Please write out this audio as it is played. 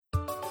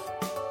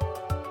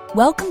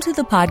Welcome to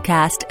the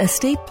podcast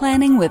Estate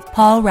Planning with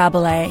Paul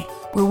Rabelais,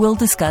 where we'll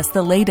discuss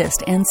the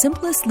latest and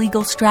simplest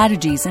legal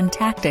strategies and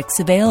tactics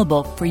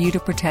available for you to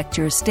protect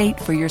your estate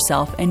for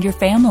yourself and your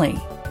family,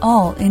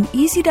 all in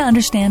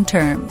easy-to-understand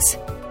terms.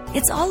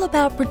 It's all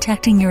about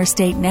protecting your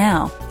estate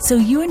now so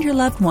you and your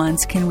loved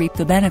ones can reap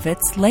the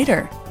benefits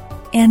later.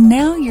 And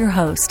now your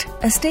host,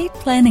 estate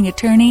planning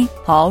attorney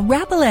Paul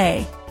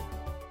Rabelais.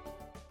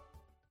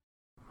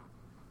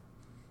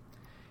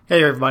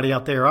 Hey everybody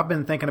out there, I've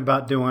been thinking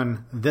about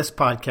doing this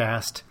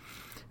podcast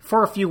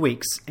for a few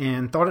weeks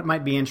and thought it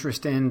might be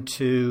interesting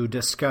to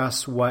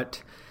discuss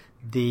what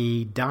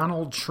the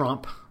Donald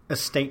Trump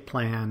estate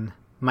plan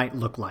might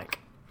look like.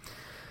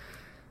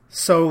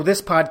 So this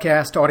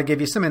podcast ought to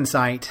give you some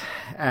insight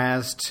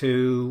as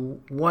to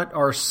what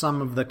are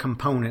some of the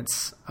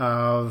components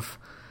of,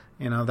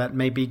 that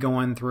may be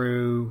going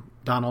through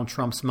Donald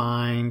Trump's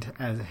mind,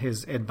 as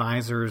his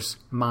advisor's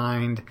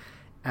mind,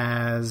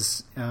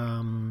 as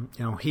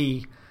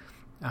he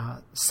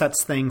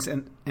sets things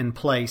in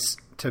place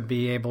to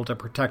be able to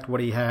protect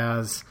what he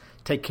has,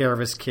 take care of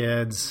his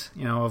kids,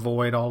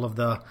 avoid all of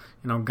the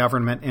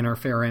government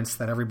interference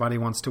that everybody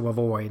wants to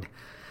avoid.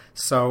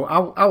 So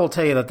I will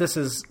tell you that this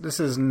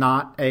is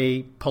not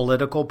a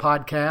political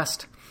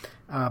podcast,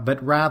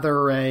 but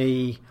rather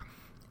a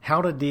how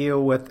to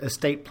deal with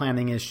estate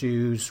planning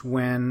issues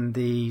when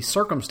the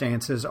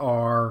circumstances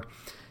are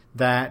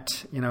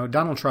that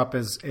Donald Trump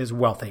is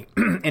wealthy,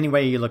 any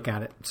way you look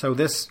at it. So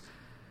this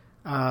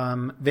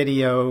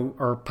video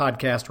or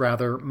podcast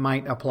rather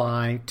might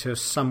apply to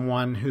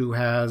someone who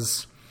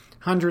has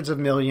hundreds of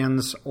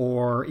millions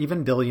or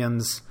even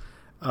billions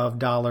of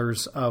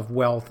dollars of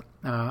wealth.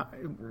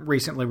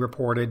 Recently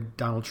reported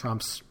Donald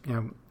Trump's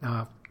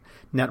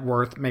net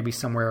worth maybe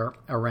somewhere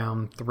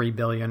around $3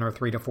 billion or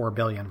 $3 to $4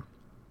 billion.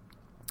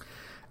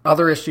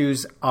 Other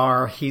issues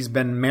are he's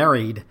been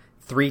married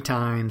 3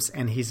 times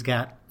and he's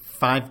got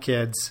 5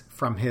 kids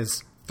from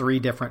his 3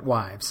 different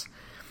wives.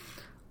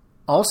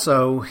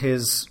 Also,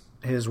 his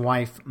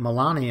wife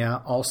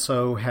Melania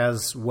also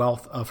has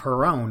wealth of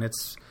her own.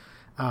 It's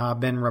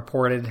been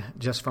reported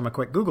just from a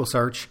quick Google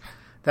search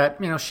that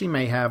she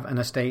may have an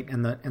estate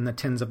in the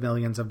tens of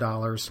millions of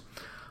dollars.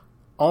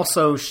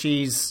 Also,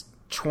 she's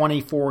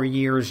 24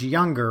 years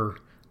younger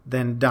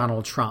than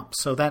Donald Trump,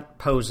 so that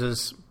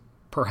poses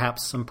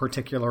perhaps some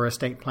particular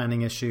estate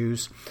planning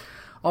issues.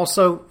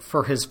 Also,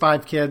 for his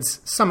 5 kids,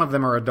 some of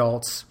them are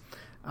adults.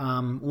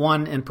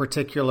 One in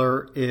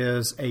particular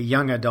is a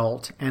young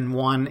adult, and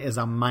one is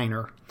a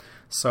minor.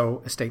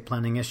 So estate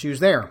planning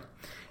issues there.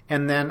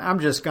 And then I'm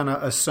just going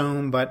to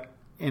assume, but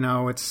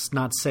it's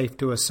not safe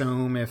to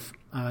assume. If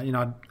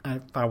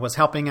I was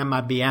helping him,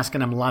 I'd be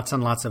asking him lots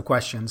and lots of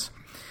questions.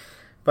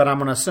 But I'm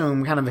going to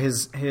assume kind of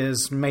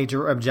his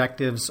major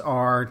objectives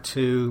are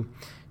to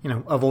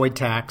avoid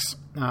tax,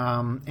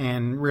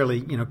 and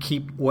really,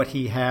 keep what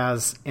he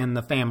has in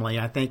the family.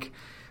 I think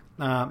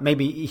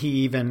maybe he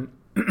even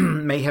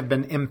may have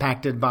been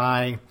impacted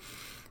by,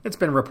 it's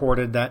been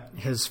reported that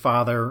his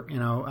father,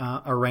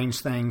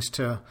 arranged things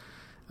to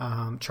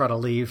try to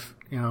leave,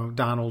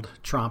 Donald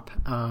Trump,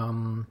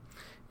 a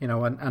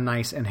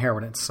nice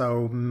inheritance.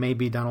 So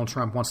maybe Donald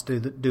Trump wants to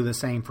do the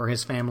same for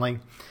his family.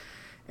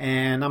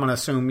 And I'm going to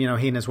assume, he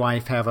and his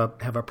wife have a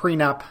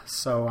prenup,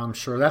 so I'm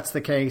sure that's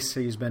the case.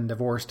 He's been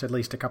divorced at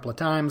least a couple of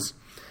times,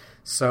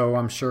 so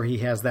I'm sure he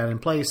has that in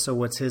place. So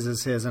what's his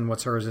is his, and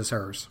what's hers is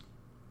hers.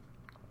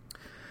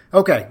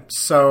 Okay,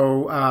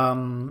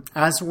 so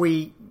as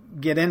we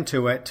get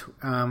into it,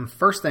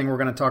 first thing we're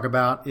going to talk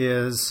about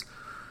is,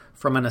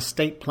 from an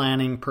estate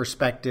planning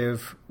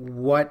perspective,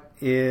 what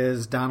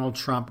is Donald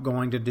Trump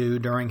going to do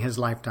during his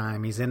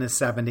lifetime? He's in his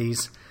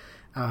 70s.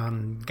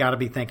 Got to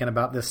be thinking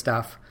about this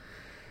stuff.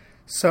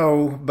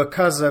 So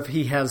because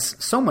he has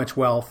so much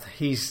wealth,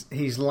 he's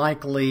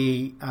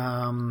likely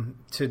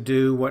to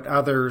do what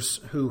others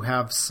who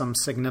have some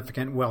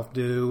significant wealth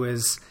do,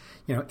 is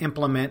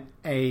implement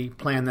a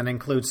plan that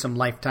includes some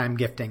lifetime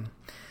gifting.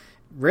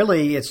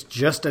 Really, it's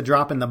just a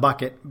drop in the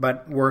bucket,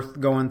 but worth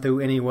going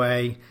through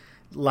anyway.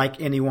 Like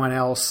anyone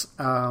else,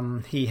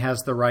 he has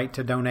the right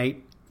to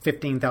donate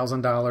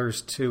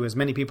 $15,000 to as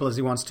many people as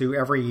he wants to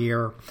every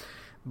year.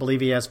 I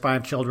believe he has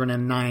 5 children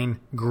and 9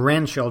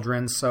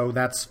 grandchildren, so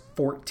that's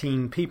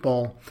 14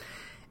 people.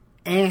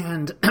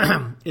 And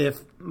if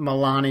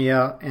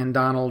Melania and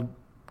Donald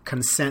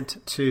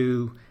consent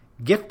to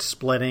gift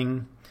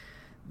splitting,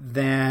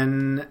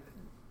 then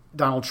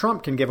Donald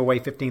Trump can give away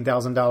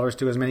 $15,000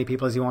 to as many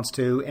people as he wants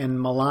to,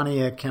 and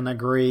Melania can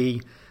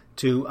agree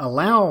to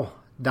allow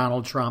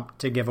Donald Trump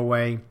to give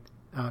away,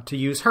 to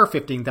use her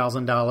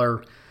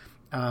 $15,000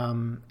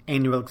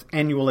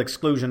 annual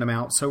exclusion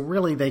amount. So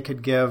really they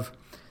could give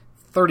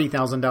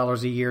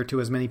 $30,000 a year to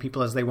as many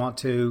people as they want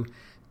to.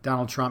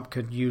 Donald Trump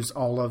could use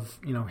all of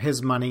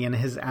his money and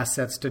his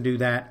assets to do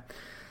that.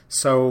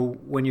 So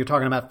when you're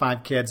talking about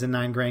 5 kids and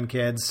 9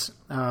 grandkids,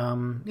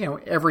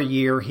 every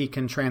year he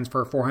can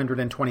transfer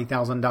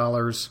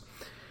 $420,000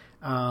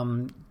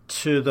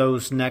 to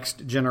those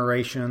next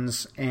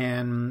generations.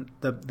 And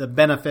the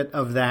benefit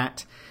of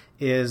that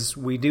is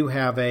we do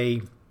have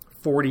a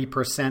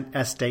 40%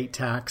 estate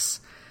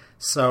tax.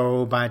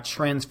 So by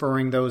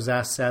transferring those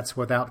assets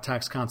without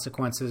tax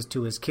consequences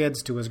to his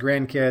kids, to his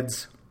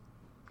grandkids,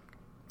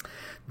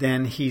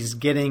 then he's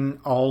getting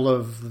all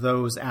of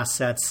those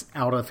assets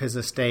out of his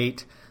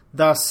estate,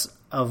 thus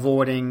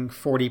avoiding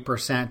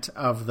 40%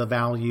 of the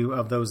value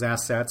of those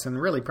assets,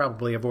 and really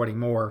probably avoiding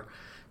more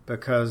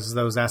because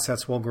those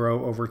assets will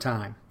grow over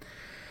time.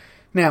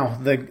 Now,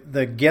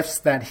 the gifts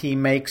that he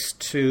makes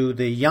to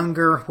the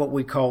younger, what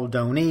we call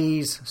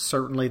donees,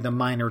 certainly the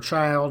minor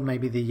child,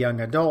 maybe the young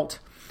adult,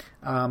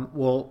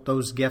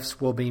 those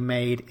gifts will be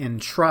made in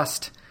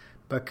trust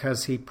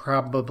because he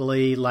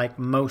probably, like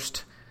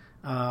most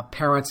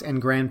parents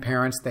and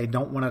grandparents, they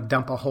don't want to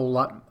dump a whole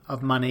lot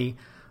of money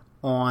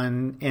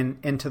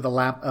into the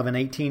lap of an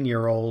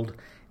 18-year-old.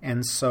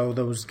 And so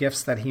those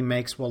gifts that he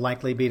makes will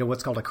likely be to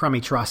what's called a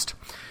crummy trust,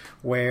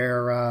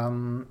 where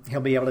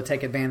he'll be able to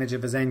take advantage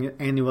of his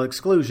annual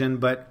exclusion,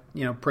 but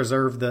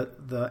preserve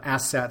the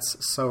assets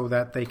so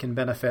that they can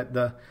benefit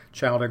the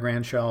child or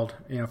grandchild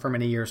for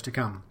many years to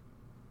come.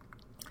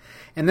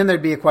 And then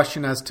there'd be a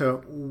question as to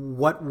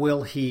what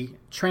will he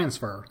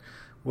transfer?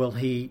 Will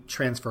he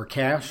transfer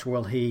cash?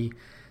 Will he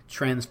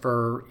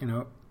transfer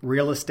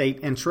real estate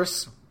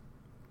interests?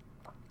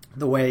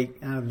 The way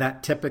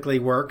that typically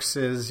works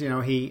is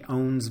he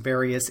owns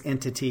various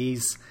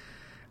entities,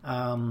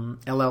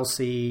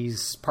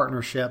 LLCs,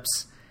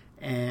 partnerships,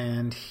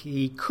 and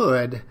he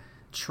could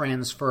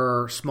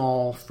transfer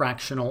small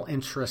fractional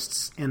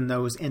interests in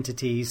those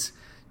entities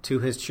to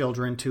his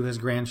children, to his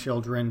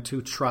grandchildren,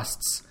 to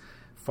trusts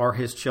for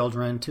his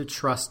children, to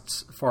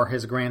trusts for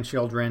his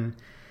grandchildren,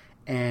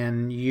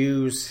 and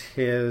use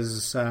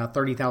his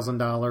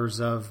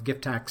 $30,000 of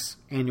gift tax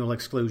annual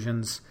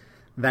exclusions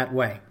that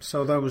way.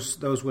 So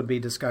those would be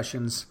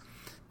discussions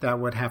that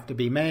would have to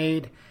be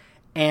made.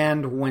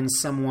 And when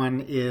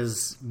someone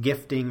is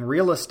gifting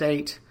real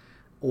estate,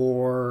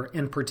 or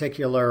in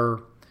particular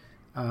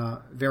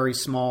very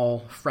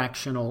small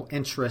fractional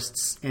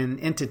interests in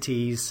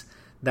entities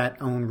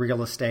that own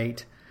real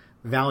estate,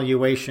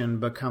 valuation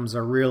becomes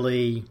a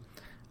really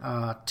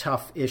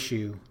tough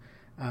issue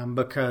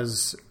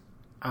because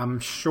I'm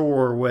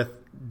sure with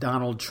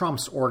Donald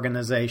Trump's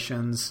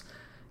organizations,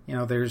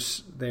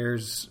 there's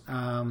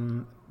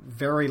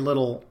very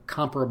little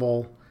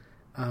comparable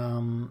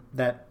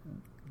that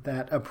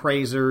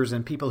appraisers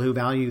and people who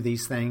value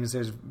these things,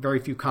 there's very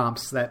few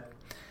comps that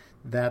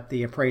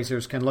the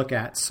appraisers can look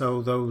at.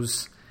 So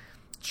those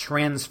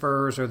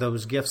transfers or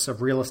those gifts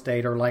of real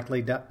estate are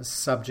likely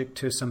subject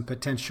to some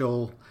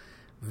potential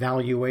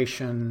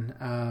valuation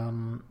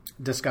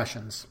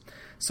discussions.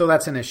 So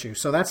that's an issue.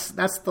 So that's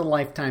the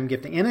lifetime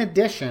gifting. In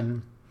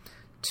addition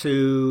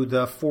to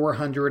the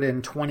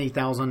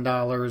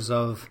 $420,000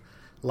 of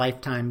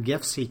lifetime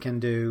gifts he can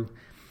do,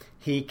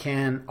 he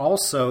can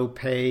also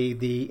pay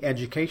the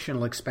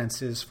educational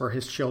expenses for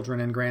his children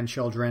and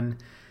grandchildren.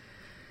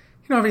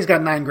 If he's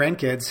got 9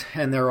 grandkids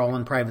and they're all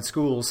in private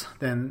schools,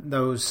 then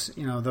those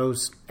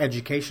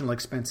educational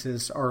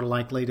expenses are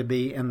likely to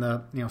be in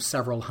the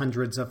several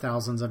hundreds of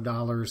thousands of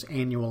dollars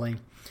annually.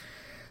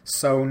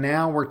 So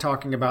now we're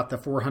talking about the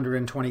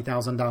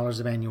 $420,000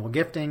 of annual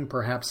gifting,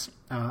 perhaps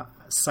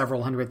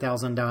several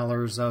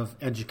 $100,000 of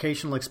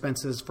educational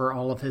expenses for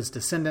all of his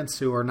descendants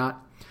who are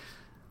not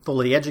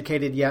fully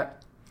educated yet.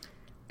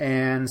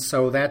 And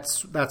so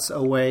that's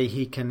a way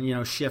he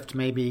can shift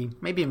maybe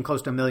even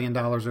close to $1 million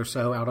or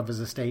so out of his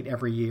estate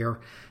every year,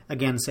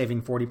 again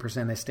saving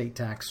 40% estate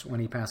tax when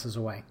he passes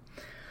away.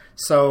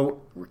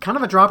 So kind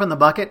of a drop in the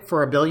bucket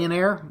for a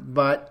billionaire,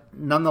 but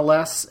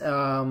nonetheless,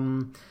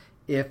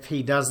 if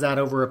he does that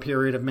over a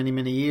period of many,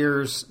 many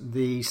years,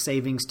 the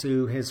savings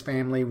to his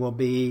family will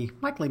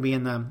likely be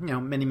in the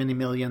many, many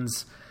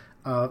millions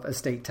of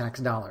estate tax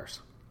dollars.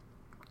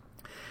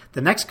 The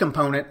next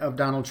component of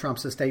Donald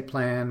Trump's estate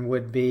plan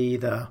would be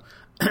the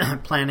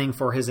planning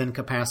for his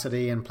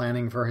incapacity and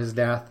planning for his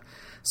death.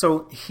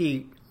 So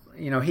he'd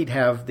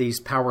have these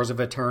powers of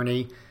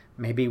attorney,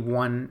 maybe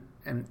one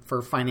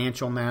for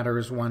financial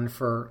matters, one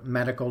for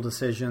medical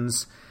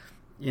decisions.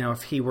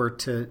 If he were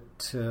to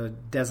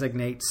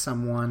designate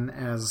someone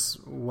as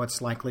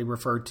what's likely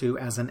referred to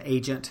as an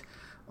agent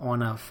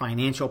on a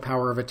financial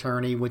power of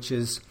attorney, which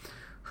is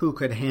who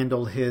could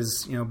handle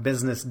his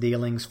business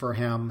dealings for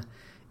him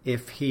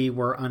if he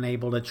were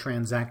unable to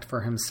transact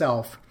for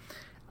himself,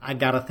 I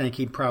got to think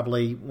he'd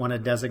probably want to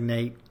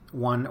designate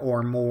one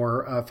or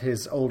more of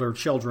his older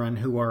children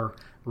who are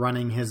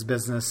running his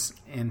business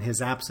in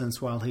his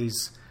absence while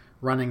he's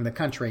running the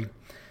country.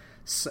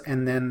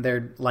 And then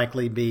there'd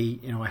likely be,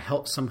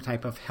 some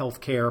type of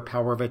healthcare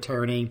power of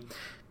attorney.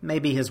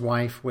 Maybe his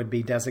wife would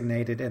be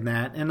designated in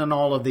that. And in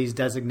all of these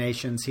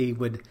designations, he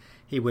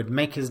would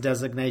make his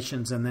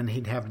designations, and then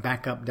he'd have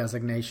backup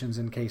designations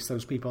in case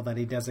those people that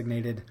he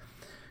designated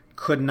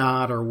could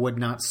not or would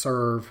not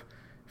serve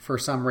for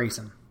some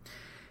reason.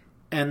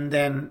 And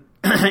then,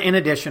 in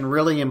addition,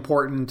 really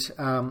important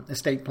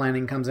estate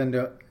planning comes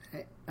into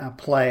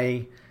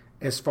play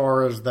as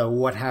far as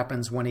what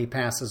happens when he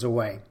passes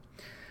away.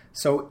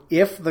 So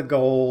if the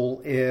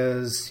goal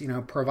is,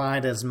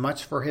 provide as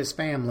much for his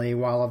family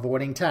while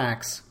avoiding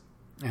tax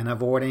and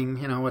avoiding,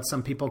 what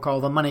some people call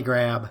the money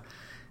grab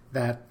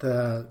that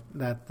the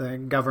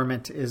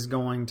government is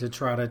going to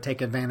try to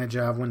take advantage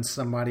of when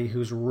somebody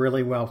who's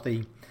really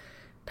wealthy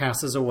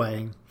passes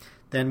away,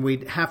 then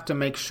we'd have to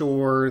make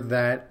sure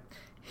that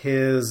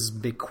his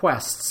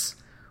bequests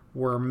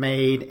were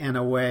made in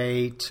a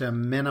way to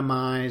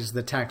minimize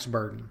the tax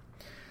burden.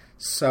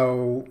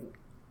 So,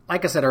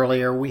 like I said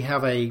earlier, we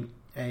have a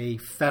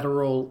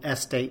federal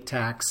estate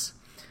tax.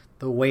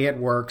 The way it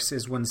works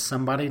is when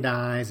somebody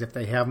dies, if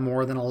they have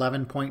more than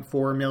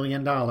 $11.4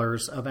 million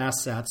of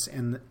assets,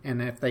 and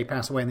if they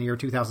pass away in the year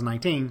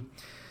 2019,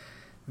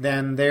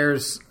 then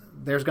there's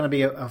going to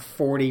be a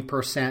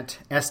 40%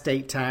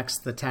 estate tax.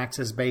 The tax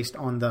is based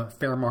on the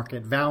fair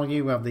market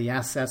value of the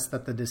assets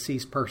that the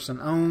deceased person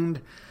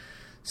owned.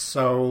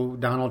 So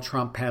Donald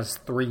Trump has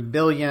 $3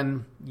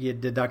 billion. You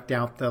deduct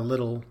out the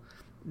little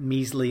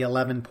measly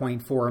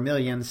 $11.4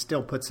 million,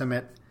 still puts him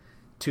at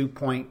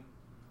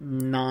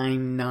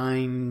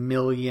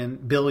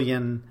 $2.99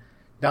 billion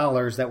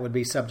that would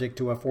be subject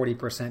to a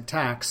 40%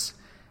 tax,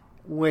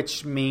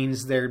 which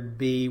means there'd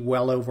be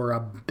well over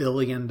 $1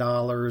 billion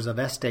of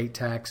estate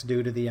tax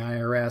due to the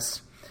IRS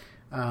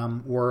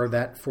were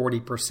that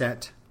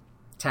 40%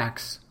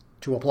 tax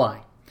to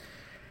apply.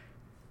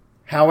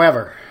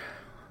 However,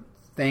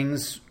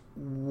 things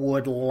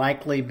would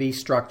likely be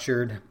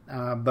structured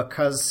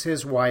because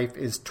his wife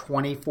is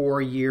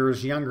 24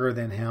 years younger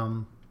than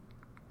him.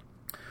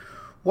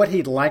 What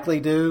he'd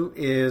likely do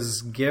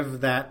is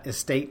give that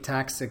estate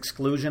tax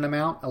exclusion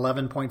amount,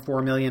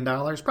 $11.4 million,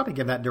 probably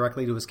give that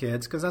directly to his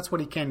kids because that's what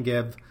he can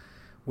give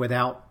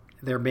without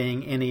there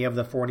being any of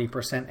the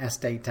 40%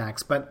 estate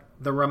tax. But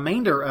the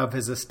remainder of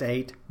his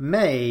estate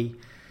may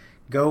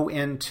go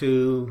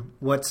into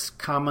what's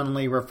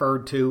commonly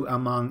referred to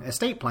among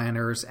estate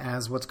planners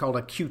as what's called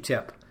a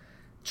Q-tip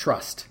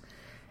trust.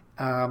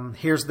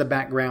 Here's the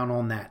background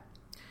on that.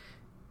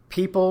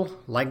 People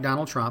like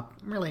Donald Trump,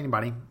 really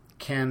anybody,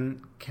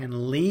 can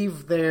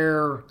leave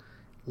their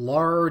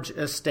large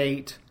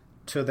estate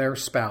to their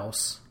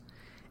spouse,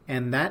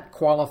 and that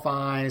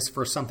qualifies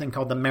for something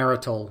called the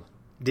marital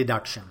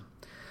deduction.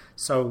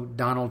 So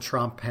Donald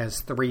Trump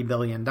has $3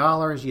 billion.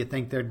 You'd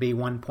think there'd be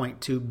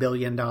 $1.2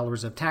 billion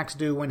of tax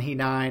due when he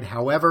died.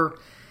 However,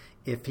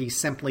 if he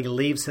simply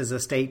leaves his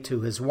estate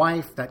to his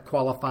wife, that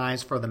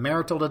qualifies for the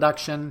marital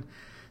deduction.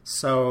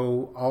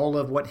 So all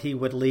of what he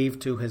would leave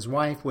to his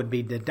wife would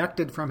be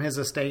deducted from his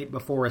estate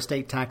before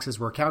estate taxes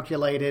were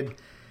calculated,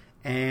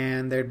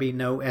 and there'd be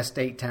no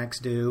estate tax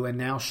due. And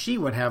now she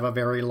would have a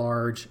very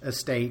large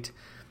estate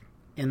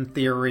in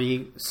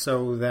theory,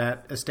 so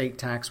that estate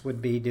tax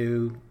would be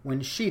due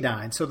when she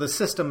died. So the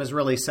system is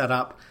really set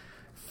up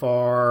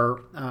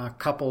for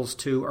couples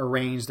to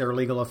arrange their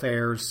legal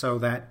affairs so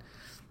that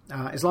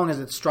as long as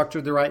it's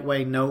structured the right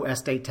way, no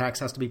estate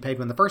tax has to be paid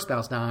when the first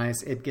spouse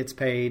dies. It gets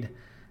paid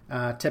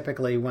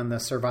typically when the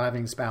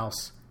surviving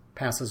spouse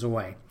passes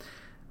away.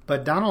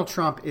 But Donald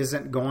Trump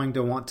isn't going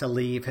to want to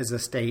leave his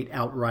estate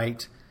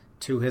outright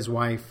to his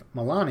wife,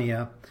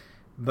 Melania,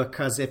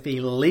 because if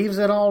he leaves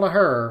it all to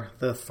her,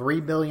 the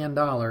 $3 billion,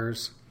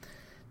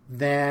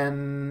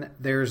 then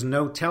there's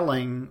no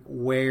telling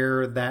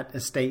where that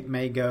estate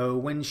may go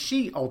when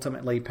she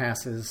ultimately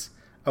passes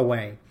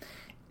away.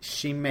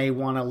 She may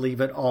want to leave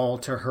it all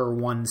to her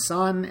one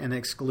son and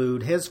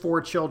exclude his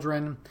 4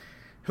 children.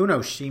 Who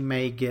knows? She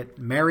may get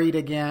married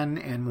again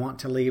and want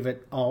to leave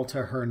it all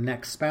to her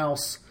next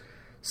spouse.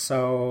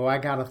 So I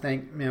got to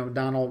think,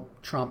 Donald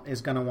Trump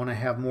is going to want to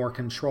have more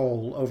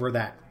control over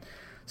that.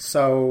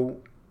 So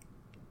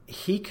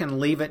he can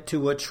leave it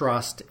to a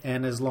trust,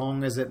 and as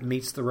long as it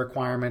meets the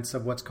requirements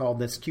of what's called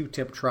this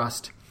Q-tip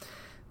trust,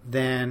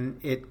 then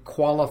it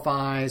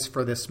qualifies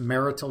for this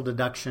marital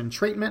deduction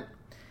treatment,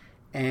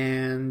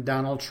 and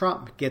Donald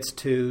Trump gets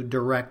to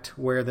direct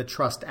where the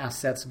trust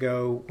assets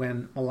go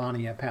when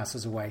Melania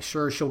passes away.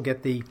 Sure, she'll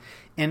get the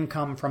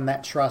income from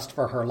that trust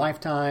for her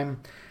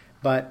lifetime,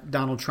 but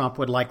Donald Trump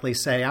would likely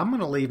say, I'm going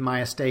to leave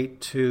my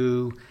estate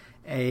to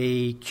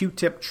a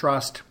Q-tip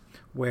trust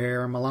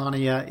where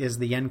Melania is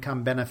the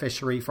income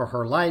beneficiary for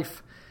her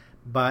life,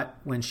 but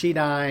when she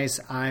dies,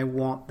 I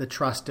want the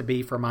trust to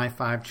be for my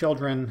 5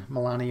 children.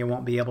 Melania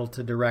won't be able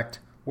to direct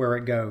where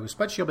it goes,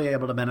 but she'll be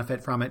able to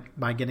benefit from it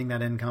by getting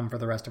that income for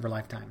the rest of her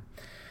lifetime.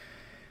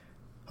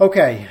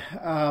 Okay,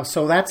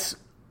 so that's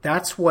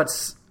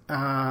what's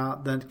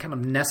the kind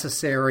of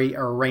necessary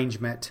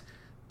arrangement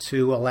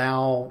to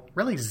allow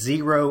really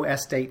zero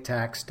estate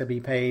tax to be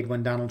paid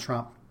when Donald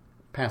Trump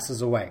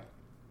passes away.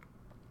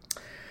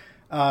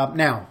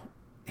 Now,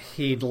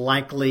 he'd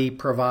likely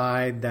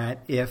provide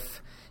that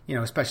if,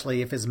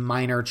 especially if his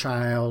minor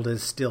child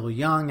is still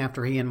young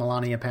after he and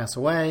Melania pass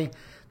away,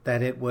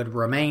 that it would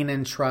remain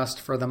in trust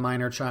for the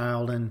minor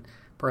child and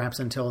perhaps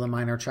until the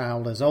minor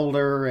child is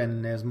older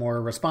and is more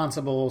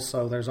responsible.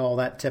 So there's all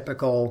that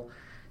typical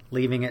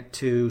leaving it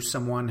to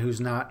someone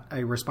who's not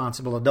a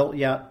responsible adult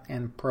yet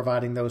and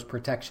providing those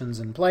protections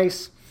in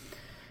place.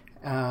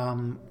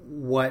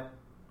 What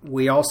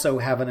we also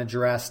haven't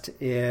addressed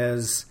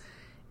is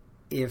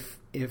if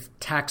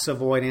tax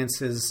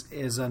avoidance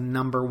is a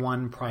number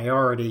one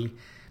priority,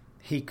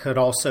 he could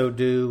also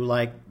do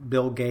like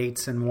Bill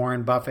Gates and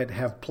Warren Buffett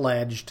have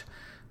pledged,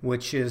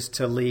 which is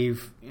to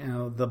leave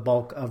the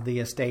bulk of the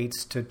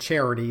estates to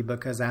charity,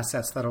 because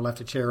assets that are left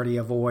to charity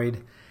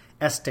avoid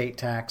estate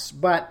tax.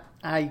 But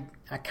I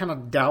kind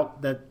of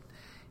doubt that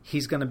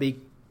he's going to be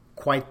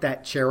quite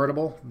that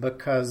charitable,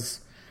 because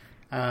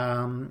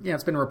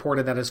it's been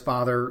reported that his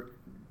father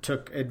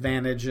took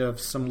advantage of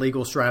some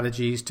legal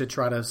strategies to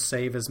try to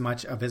save as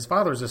much of his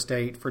father's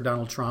estate for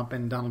Donald Trump,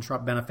 and Donald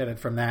Trump benefited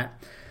from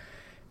that.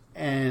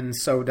 And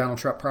so Donald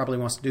Trump probably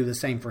wants to do the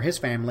same for his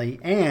family.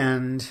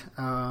 And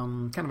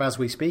kind of as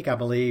we speak, I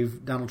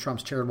believe Donald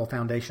Trump's charitable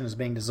foundation is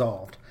being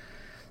dissolved.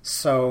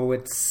 So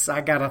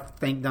I got to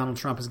think Donald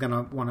Trump is going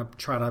to want to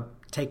try to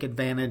take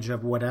advantage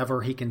of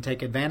whatever he can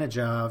take advantage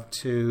of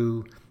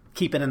to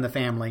keep it in the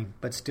family,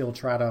 but still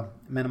try to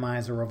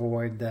minimize or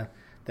avoid the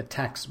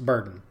tax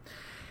burden.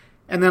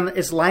 And then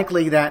it's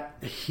likely that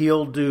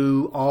he'll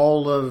do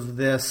all of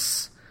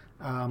this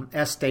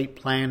estate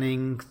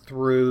planning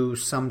through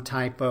some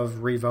type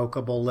of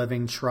revocable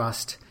living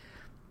trust,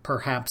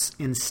 perhaps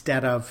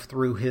instead of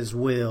through his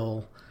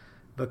will,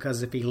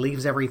 because if he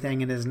leaves everything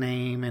in his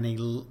name and he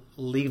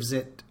leaves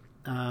it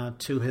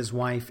to his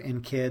wife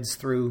and kids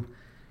through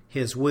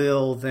his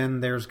will,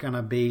 then there's going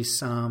to be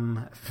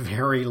some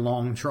very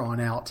long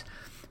drawn-out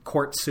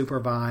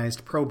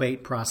court-supervised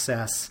probate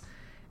process.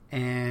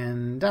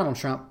 And Donald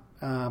Trump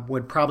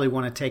would probably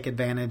want to take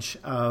advantage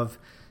of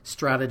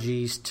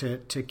strategies to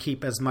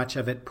keep as much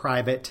of it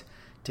private,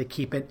 to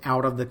keep it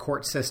out of the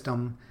court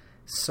system.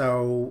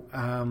 So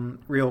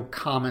real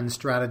common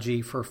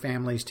strategy for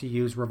families to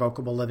use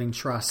revocable living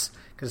trusts,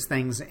 because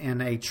things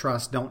in a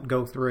trust don't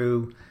go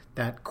through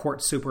that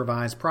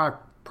court-supervised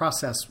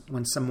process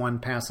when someone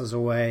passes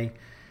away.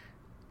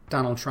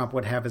 Donald Trump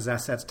would have his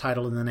assets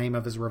titled in the name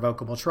of his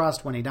revocable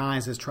trust. When he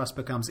dies, his trust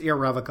becomes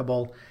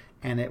irrevocable,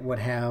 and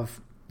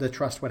the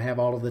trust would have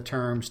all of the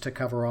terms to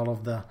cover all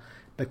of the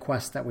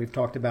bequests that we've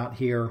talked about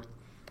here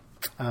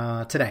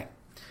today.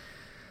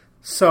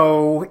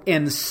 So,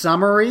 in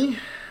summary,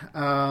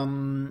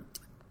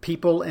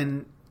 people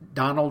in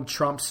Donald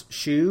Trump's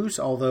shoes,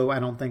 although I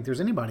don't think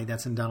there's anybody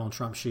that's in Donald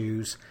Trump's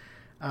shoes,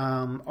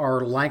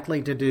 are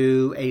likely to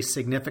do a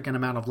significant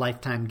amount of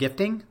lifetime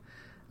gifting,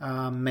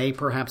 may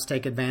perhaps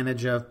take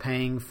advantage of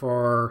paying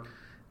for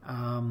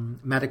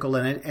medical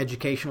and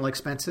educational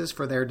expenses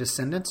for their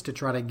descendants to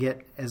try to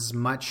get as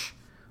much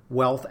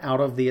wealth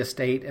out of the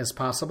estate as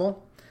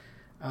possible.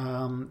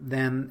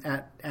 Then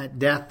at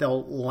death,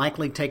 they'll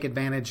likely take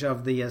advantage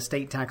of the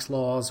estate tax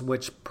laws,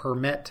 which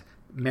permit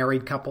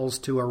married couples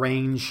to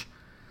arrange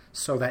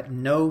so that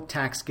no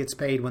tax gets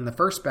paid when the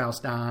first spouse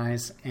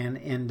dies. And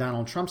in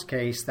Donald Trump's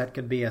case, that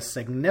could be a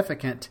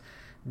significant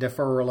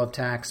deferral of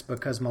tax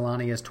because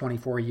Melania is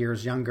 24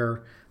 years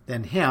younger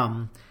than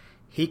him.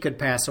 He could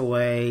pass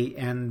away,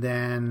 and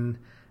then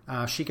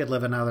she could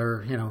live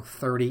another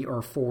 30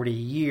 or 40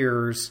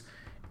 years,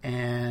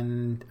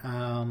 and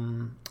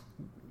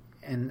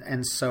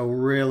so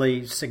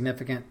really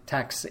significant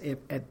tax,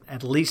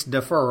 at least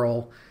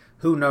deferral.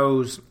 Who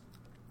knows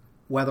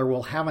whether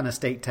we'll have an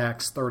estate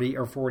tax 30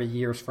 or 40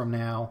 years from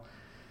now.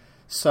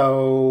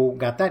 So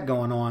got that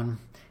going on.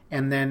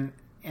 And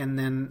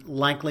then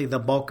likely the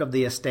bulk of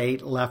the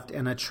estate left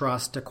in a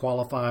trust to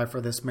qualify for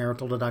this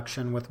marital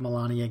deduction, with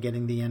Melania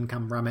getting the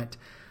income from it.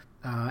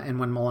 And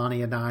when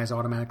Melania dies,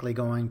 automatically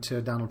going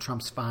to Donald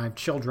Trump's 5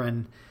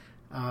 children.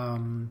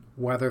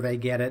 Whether they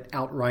get it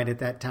outright at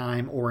that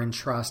time or in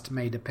trust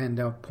may depend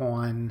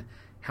upon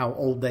how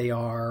old they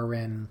are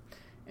and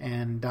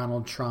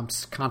Donald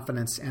Trump's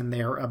confidence in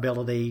their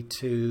ability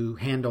to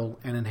handle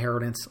an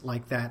inheritance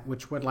like that,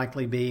 which would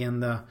likely be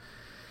in the,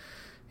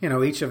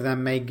 each of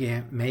them may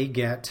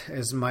get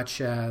as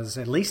much as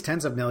at least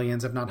tens of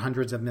millions, if not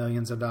hundreds of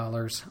millions of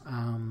dollars.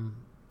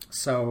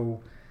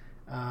 So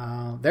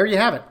there you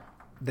have it.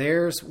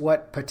 There's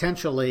what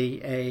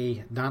potentially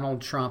a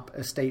Donald Trump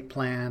estate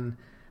plan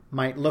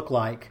might look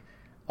like.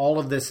 All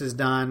of this is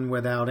done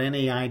without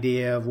any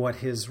idea of what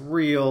his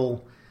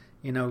real,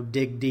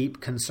 dig deep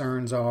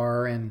concerns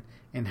are and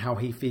how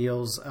he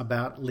feels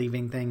about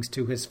leaving things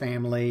to his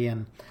family.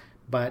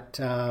 But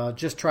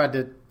just tried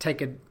to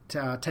take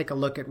a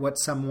look at what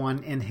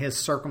someone in his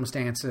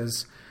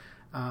circumstances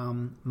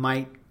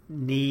might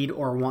need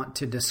or want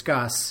to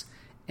discuss,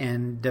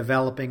 and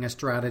developing a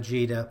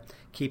strategy to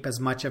keep as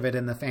much of it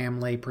in the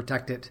family,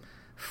 protect it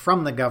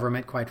from the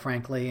government, quite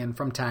frankly, and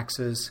from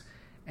taxes,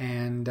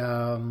 and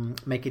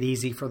make it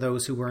easy for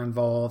those who were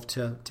involved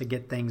to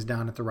get things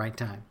done at the right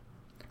time.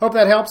 Hope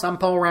that helps. I'm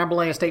Paul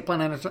Rabalais, estate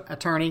planning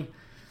attorney.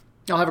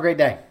 Y'all have a great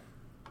day.